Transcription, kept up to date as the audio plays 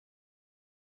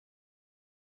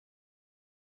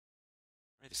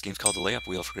This game's called the layup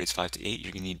wheel for grades 5 to 8.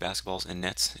 You're going to need basketballs and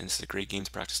nets, and this is a great game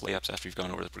to practice layups after you've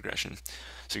gone over the progression.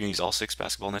 So you're going to use all 6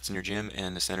 basketball nets in your gym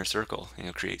and the center circle, and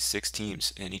you'll create 6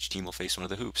 teams, and each team will face one of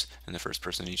the hoops, and the first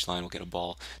person in each line will get a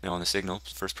ball. Now on the signal,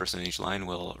 the first person in each line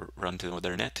will run to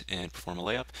their net and perform a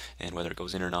layup, and whether it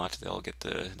goes in or not, they'll get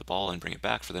the ball and bring it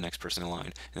back for the next person in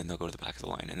line, and then they'll go to the back of the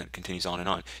line, and then it continues on and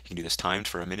on. You can do this timed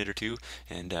for a minute or two,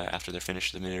 and after they're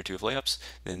finished the minute or two of layups,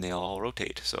 then they'll all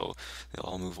rotate. So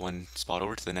they'll all move one spot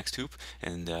over to the next hoop,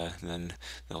 and then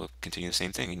they'll continue the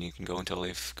same thing, and you can go until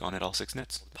they've gone at all 6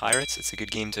 nets. Pirates, it's a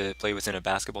good game to play within a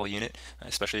basketball unit,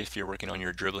 especially if you're working on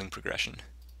your dribbling progression.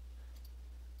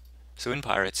 So in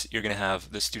Pirates, you're going to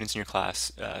have the students in your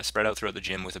class spread out throughout the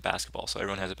gym with a basketball. So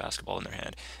everyone has a basketball in their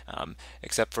hand,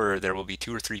 except for there will be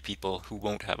 2 or 3 people who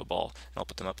won't have a ball. And I'll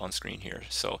put them up on screen here.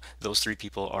 So those 3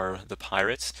 people are the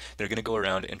Pirates. They're going to go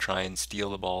around and try and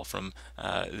steal the ball from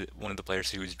one of the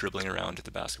players who's dribbling around the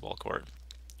basketball court.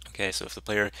 Okay, so if the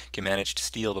player can manage to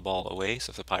steal the ball away,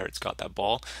 so if the Pirates got that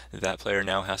ball, that player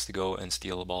now has to go and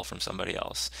steal the ball from somebody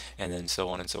else, and then so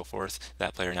on and so forth.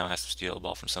 That player now has to steal the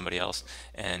ball from somebody else,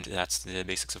 and that's the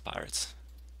basics of Pirates.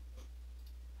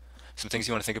 Some things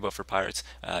you want to think about for Pirates: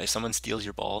 if someone steals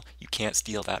your ball, you can't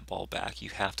steal that ball back.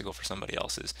 You have to go for somebody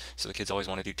else's. So the kids always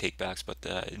want to do takebacks, but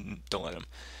don't let them.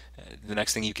 The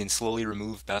next thing, you can slowly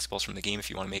remove basketballs from the game if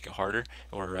you want to make it harder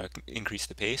or increase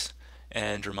the pace.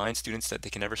 And remind students that they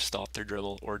can never stop their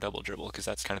dribble or double dribble, because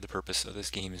that's kind of the purpose of this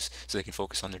game, is so they can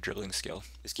focus on their dribbling skill.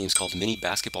 This game is called Mini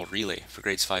Basketball Relay. For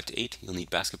grades 5 to 8, you'll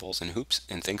need basketballs and hoops,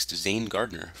 and thanks to Zane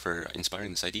Gardner for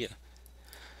inspiring this idea.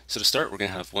 So to start, we're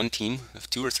going to have one team of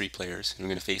 2 or 3 players, and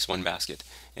we're going to face one basket,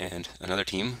 and another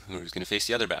team who is going to face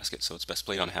the other basket. So it's best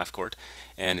played on half court,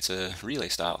 and it's a relay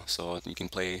style. So you can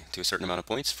play to a certain amount of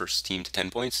points, first team to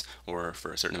 10 points, or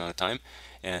for a certain amount of time.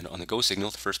 And on the go signal,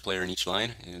 the first player in each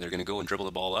line, they're going to go and dribble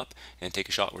the ball up and take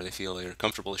a shot where they feel they're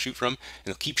comfortable to shoot from, and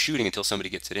they'll keep shooting until somebody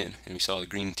gets it in. And we saw the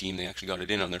green team, they actually got it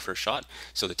in on their first shot.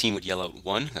 So the team would yell out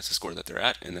 1, that's the score that they're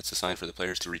at, and that's the sign for the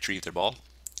players to retrieve their ball,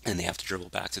 and they have to dribble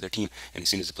back to their team. And as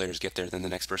soon as the players get there, then the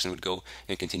next person would go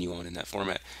and continue on in that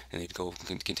format, and they'd go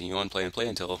continue on, play and play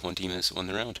until one team has won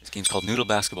the round. This game's called Noodle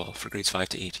Basketball. For grades 5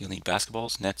 to 8, you'll need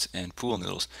basketballs, nets, and pool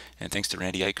noodles. And thanks to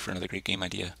Randy Ike for another great game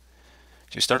idea.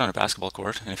 So you start on a basketball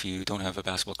court, and if you don't have a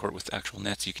basketball court with actual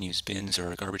nets, you can use bins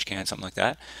or a garbage can, something like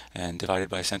that, and divided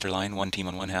by a center line, one team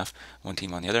on one half, one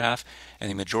team on the other half, and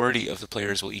the majority of the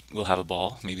players will have a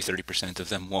ball, maybe 30% of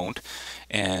them won't,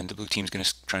 and the blue team's going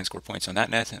to try and score points on that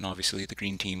net, and obviously the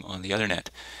green team on the other net.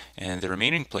 And the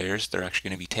remaining players, they're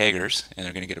actually going to be taggers, and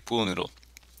they're going to get a pool noodle.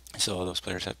 So those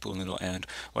players have pool noodle, and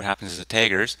what happens is the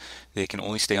taggers, they can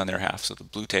only stay on their half. So the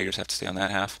blue taggers have to stay on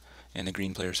that half, and the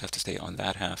green players have to stay on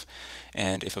that half.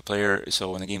 And if a player,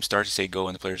 so when the game starts, you say go,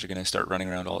 and the players are going to start running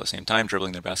around all at the same time,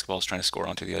 dribbling their basketballs, trying to score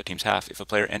onto the other team's half. If a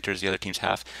player enters the other team's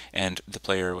half and the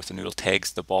player with the noodle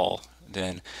tags the ball,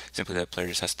 then simply that player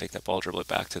just has to take that ball, dribble it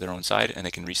back to their own side, and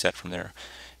they can reset from there.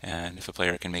 And if a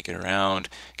player can make it around,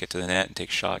 get to the net and take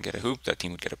a shot, get a hoop, that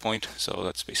team would get a point. So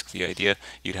that's basically the idea.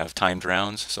 You'd have timed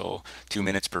rounds, so 2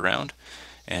 minutes per round,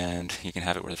 and you can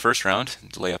have it where the first round,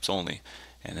 layups only.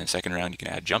 And then second round, you can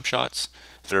add jump shots.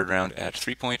 Third round, add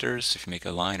 3-pointers if you make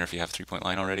a line or if you have a 3-point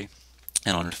line already.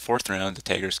 And on the fourth round, the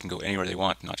taggers can go anywhere they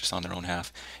want, not just on their own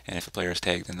half. And if a player is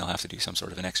tagged, then they'll have to do some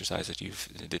sort of an exercise that you've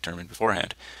determined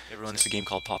beforehand. Everyone, this is a game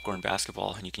called Popcorn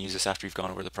Basketball, and you can use this after you've gone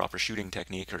over the proper shooting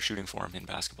technique or shooting form in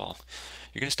basketball.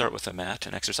 You're going to start with a mat,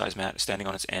 an exercise mat, standing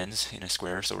on its ends in a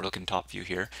square, so we're looking top view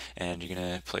here, and you're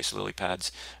going to place lily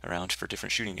pads around for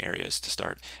different shooting areas to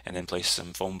start, and then place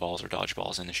some foam balls or dodge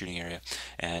balls in the shooting area.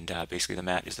 And basically the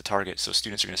mat is the target, so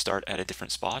students are going to start at a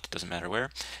different spot, doesn't matter where,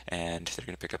 and they're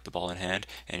going to pick up the ball in hand.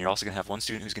 And you're also going to have one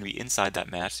student who's going to be inside that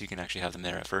mat, so you can actually have them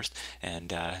there at first, and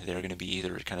they're going to be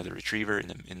either kind of the retriever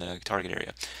in the target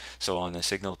area. So on the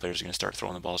signal, the players are going to start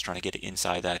throwing the balls, trying to get it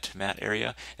inside that mat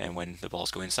area, and when the balls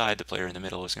go inside, the player in the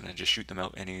middle is going to just shoot them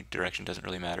out any direction, doesn't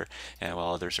really matter, and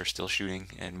while others are still shooting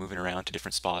and moving around to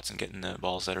different spots and getting the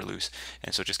balls that are loose.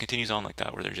 And so it just continues on like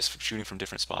that, where they're just shooting from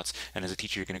different spots, and as a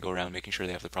teacher, you're going to go around making sure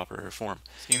they have the proper form.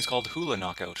 This game's called Hula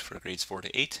Knockout for grades 4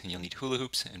 to 8, and you'll need hula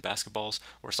hoops and basketballs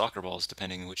or soccer balls,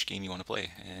 depending on which game you want to play.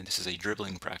 And this is a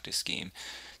dribbling practice game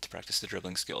to practice the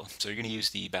dribbling skill. So you're going to use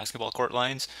the basketball court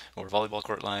lines or volleyball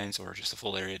court lines or just a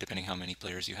full area, depending how many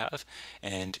players you have.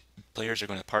 And players are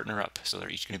going to partner up, so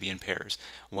they're each going to be in pairs.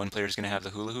 One player is going to have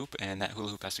the hula hoop, and that hula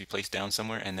hoop has to be placed down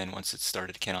somewhere, and then once it's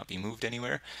started, it cannot be moved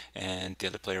anywhere. And the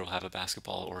other player will have a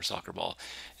basketball or a soccer ball.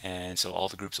 And so all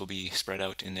the groups will be spread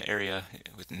out in the area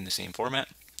within the same format.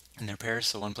 in their pairs,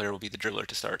 so one player will be the dribbler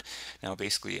to start. Now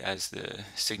basically as the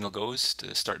signal goes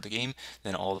to start the game,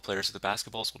 then all the players with the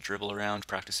basketballs will dribble around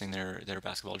practicing their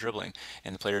basketball dribbling,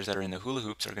 and the players that are in the hula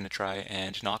hoops are going to try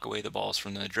and knock away the balls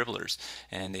from the dribblers,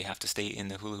 and they have to stay in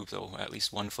the hula hoop though. At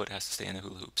least one foot has to stay in the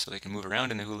hula hoop, so they can move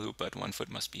around in the hula hoop, but one foot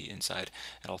must be inside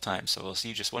at all times. So we'll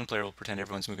see just one player will pretend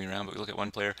everyone's moving around, but we look at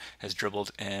one player has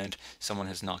dribbled and someone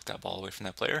has knocked that ball away from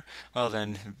that player. Well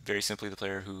then, very simply, the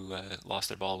player who lost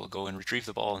their ball will go and retrieve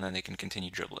the ball, and then they can continue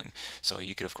dribbling. So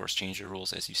you could of course change your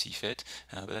rules as you see fit,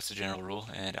 but that's the general rule.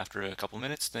 And after a couple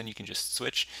minutes, then you can just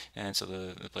switch, and so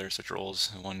the players switch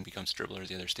roles. One becomes dribbler,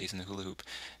 the other stays in the hula hoop.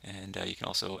 And you can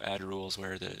also add rules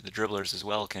where the dribblers as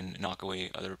well can knock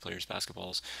away other players'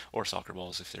 basketballs or soccer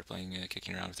balls if they're playing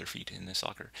kicking around with their feet in the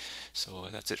soccer. So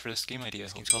that's it for this game idea.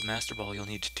 This game's called Master Ball. You'll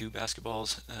need 2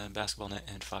 basketballs, basketball net,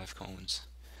 and 5 cones.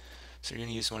 So you're going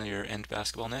to use one of your end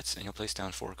basketball nets, and you'll place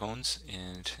down 4 cones,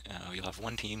 and you'll have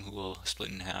one team who will split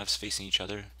in halves facing each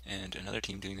other, and another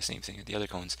team doing the same thing at the other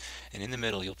cones. And in the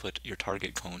middle, you'll put your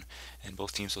target cone, and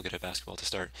both teams will get a basketball to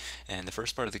start. And the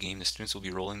first part of the game, the students will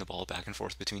be rolling the ball back and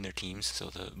forth between their teams,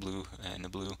 so the blue and the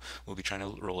blue will be trying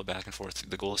to roll it back and forth.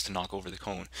 The goal is to knock over the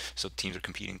cone, so the teams are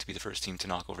competing to be the first team to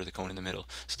knock over the cone in the middle.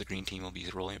 So the green team will be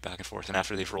rolling it back and forth, and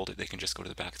after they've rolled it, they can just go to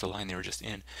the back of the line they were just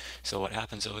in. So what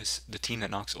happens though is the team that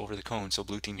knocks over the cone, so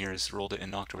blue team here has rolled it and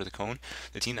knocked over the cone,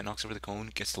 the team that knocks over the cone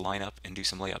gets to line up and do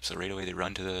some layups. So right away they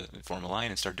run to the form a line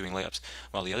and start doing layups,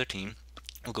 while the other team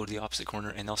will go to the opposite corner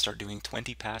and they'll start doing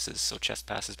 20 passes, so chest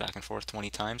passes back and forth 20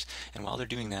 times. And while they're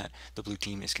doing that, the blue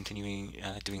team is continuing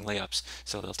doing layups,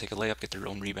 so they'll take a layup, get their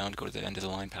own rebound, go to the end of the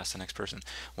line, pass the next person.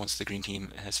 Once the green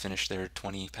team has finished their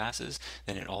 20 passes,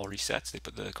 then it all resets. They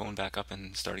put the cone back up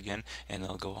and start again, and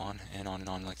they'll go on and on and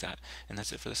on like that. And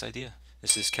that's it for this idea.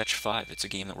 This is Catch 5. It's a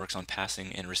game that works on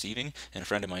passing and receiving, and a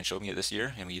friend of mine showed me it this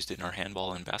year, and we used it in our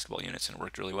handball and basketball units, and it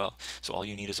worked really well. So all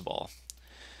you need is a ball.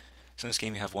 So in this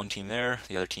game you have one team there,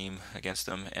 the other team against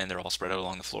them, and they're all spread out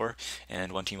along the floor,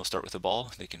 and one team will start with the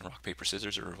ball. They can rock, paper,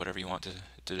 scissors, or whatever you want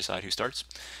to decide who starts.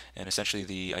 And essentially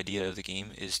the idea of the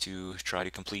game is to try to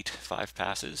complete 5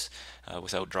 passes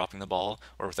without dropping the ball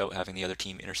or without having the other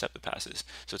team intercept the passes.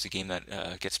 So it's a game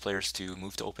that gets players to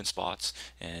move to open spots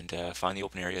and find the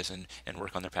open areas and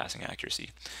work on their passing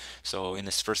accuracy. So in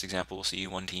this first example, we'll see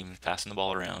one team passing the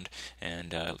ball around,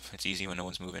 and it's easy when no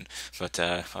one's moving, but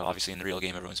obviously in the real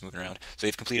game everyone's moving around. So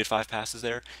they've completed 5 passes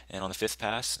there, and on the 5th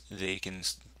pass they can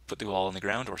put the ball on the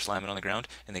ground or slam it on the ground,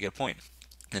 and they get a point.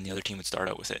 Then the other team would start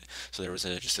out with it. So there was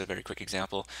just a very quick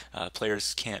example.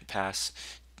 Players can't pass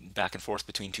back and forth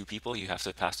between 2 people. You have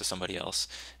to pass to somebody else,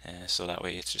 so that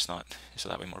way it's just not, so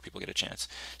that way more people get a chance.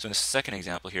 So in the second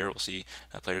example here, we'll see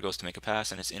a player goes to make a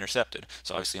pass and it's intercepted.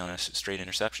 So obviously on a straight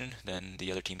interception, then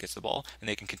the other team gets the ball and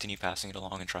they can continue passing it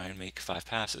along and try and make 5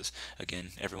 passes. Again,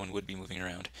 everyone would be moving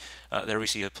around. There we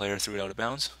see a player threw it out of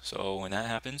bounds, so when that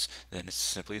happens, then it's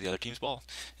simply the other team's ball,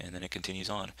 and then it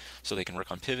continues on. So they can work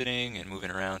on pivoting and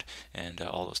moving around and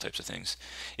all those types of things.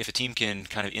 If a team can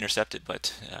kind of intercept it,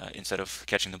 but instead of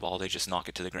catching the ball they just knock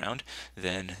it to the ground,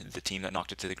 then the team that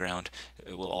knocked it to the ground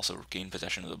will also gain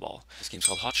possession of the ball. This game's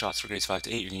called Hot Shots for grades 5 to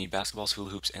 8. You're going to need basketballs,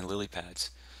 hula hoops, and lily pads.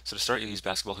 So to start, you use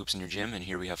basketball hoops in your gym, and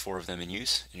here we have 4 of them in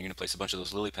use. And you're going to place a bunch of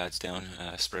those lily pads down,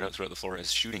 spread out throughout the floor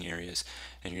as shooting areas.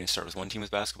 And you're going to start with one team with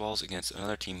basketballs against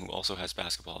another team who also has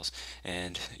basketballs.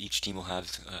 And each team will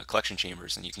have collection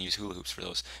chambers, and you can use hula hoops for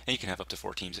those. And you can have up to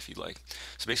 4 teams if you'd like.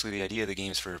 So basically the idea of the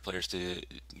game is for players to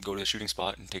go to a shooting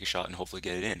spot and take a shot and hopefully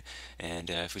get it in.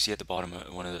 And if we see at the bottom,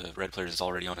 one of the red players is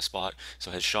already on a spot, so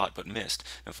has shot but missed.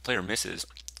 Now if a player misses,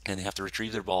 and they have to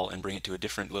retrieve their ball and bring it to a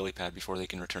different lily pad before they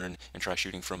can return and try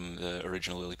shooting from the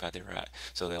original lily pad they were at.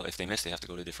 So if they miss, they have to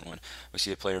go to a different one. We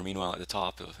see a player, meanwhile, at the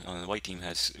top on the white team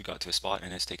has got to a spot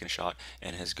and has taken a shot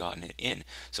and has gotten it in.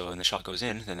 So when the shot goes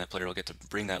in, then that player will get to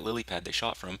bring that lily pad they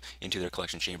shot from into their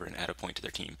collection chamber and add a point to their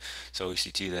team. So we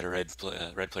see too that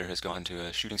a red player has gone to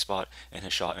a shooting spot and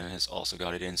has shot and has also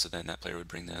got it in, so then that player would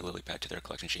bring the lily pad to their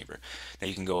collection chamber. Now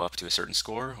you can go up to a certain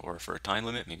score or for a time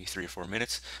limit, maybe 3 or 4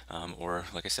 minutes, or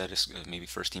like I said, just maybe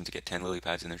first team to get 10 lily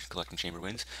pads in their collecting chamber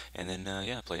wins, and then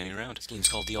yeah, play any round. This game's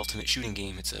called The Ultimate Shooting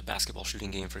Game. It's a basketball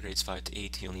shooting game for grades 5 to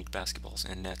 8. You'll need basketballs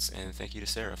and nets, and thank you to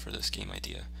Sarah for this game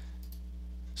idea.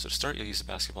 So to start, you'll use the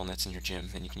basketball nets in your gym,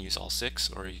 and you can use all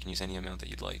 6, or you can use any amount that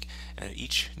you'd like. And at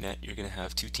each net, you're going to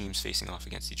have 2 teams facing off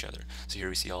against each other. So here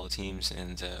we see all the teams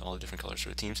and all the different colors for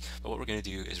the teams. But what we're going to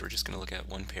do is we're just going to look at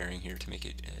one pairing here to make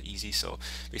it easy. So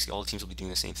basically all the teams will be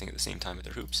doing the same thing at the same time at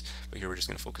their hoops, but here we're just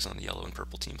going to focus on the yellow and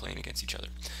purple team playing against each other.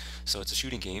 So it's a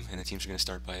shooting game, and the teams are going to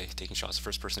start by taking shots. The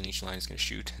first person in each line is going to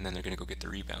shoot, and then they're going to go get the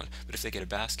rebound. But if they get a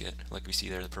basket, like we see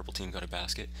there, the purple team got a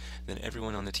basket, then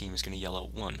everyone on the team is going to yell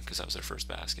out 1 because that was their first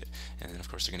basket. And then of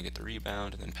course they're going to get the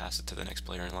rebound and then pass it to the next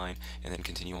player in line and then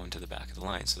continue on to the back of the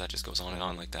line. So that just goes on and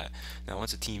on like that. Now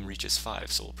once a team reaches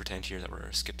 5, so we'll pretend here that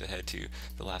we're skipped ahead to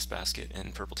the last basket,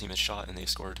 and purple team has shot and they've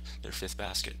scored their 5th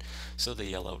basket. So they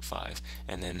yell out 5,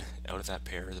 and then out of that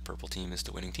pair, the purple team is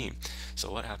the winning team.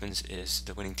 So what happens is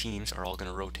the winning teams are all going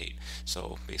to rotate.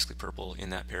 So basically purple in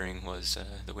that pairing was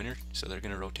the winner, so they're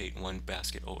going to rotate 1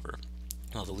 basket over.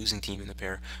 Well, the losing team in the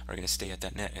pair are going to stay at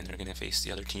that net, and they're going to face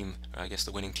the other team, I guess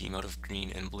the winning team out of green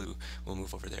and blue will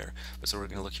move over there. But so we're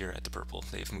going to look here at the purple.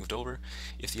 They've moved over.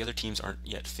 If the other teams aren't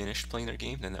yet finished playing their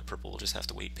game, then that purple will just have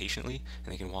to wait patiently,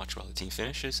 and they can watch while the team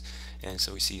finishes. And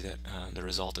so we see that the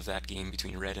result of that game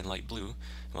between red and light blue,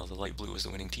 well, the light blue was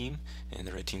the winning team, and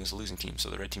the red team was the losing team. So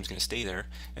the red team's going to stay there,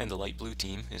 and the light blue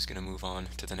team is going to move on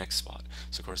to the next spot.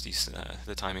 So of course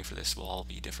the timing for this will all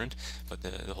be different, but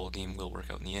the whole game will work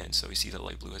out in the end. So we see that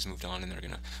light blue has moved on, and they're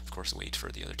going to of course wait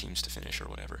for the other teams to finish or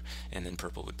whatever, and then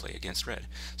purple would play against red.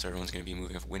 So everyone's going to be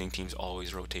moving. Winning teams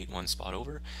always rotate 1 spot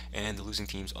over, and the losing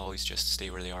teams always just stay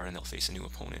where they are, and they'll face a new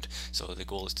opponent. So the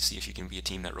goal is to see if you can be a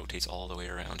team that rotates all the way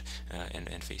around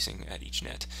and facing at each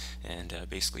net. And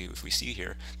basically if we see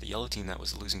here, the yellow team that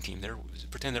was the losing team,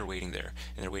 pretend they're waiting there,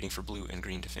 and they're waiting for blue and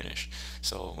green to finish.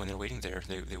 So when they're waiting there,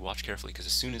 they watch carefully, because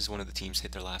as soon as one of the teams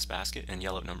hit their last basket and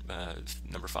yell out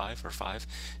number 5 or 5,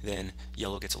 then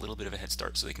yellow gets a little bit of a head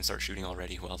start, so they can start shooting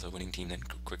already while the winning team then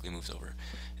quickly moves over.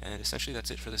 And essentially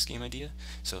that's it for this game idea.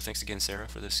 So thanks again, Sarah,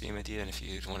 for this game idea, and if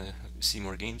you want to see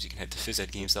more games, you can head to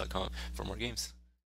PhysEdGames.com for more games.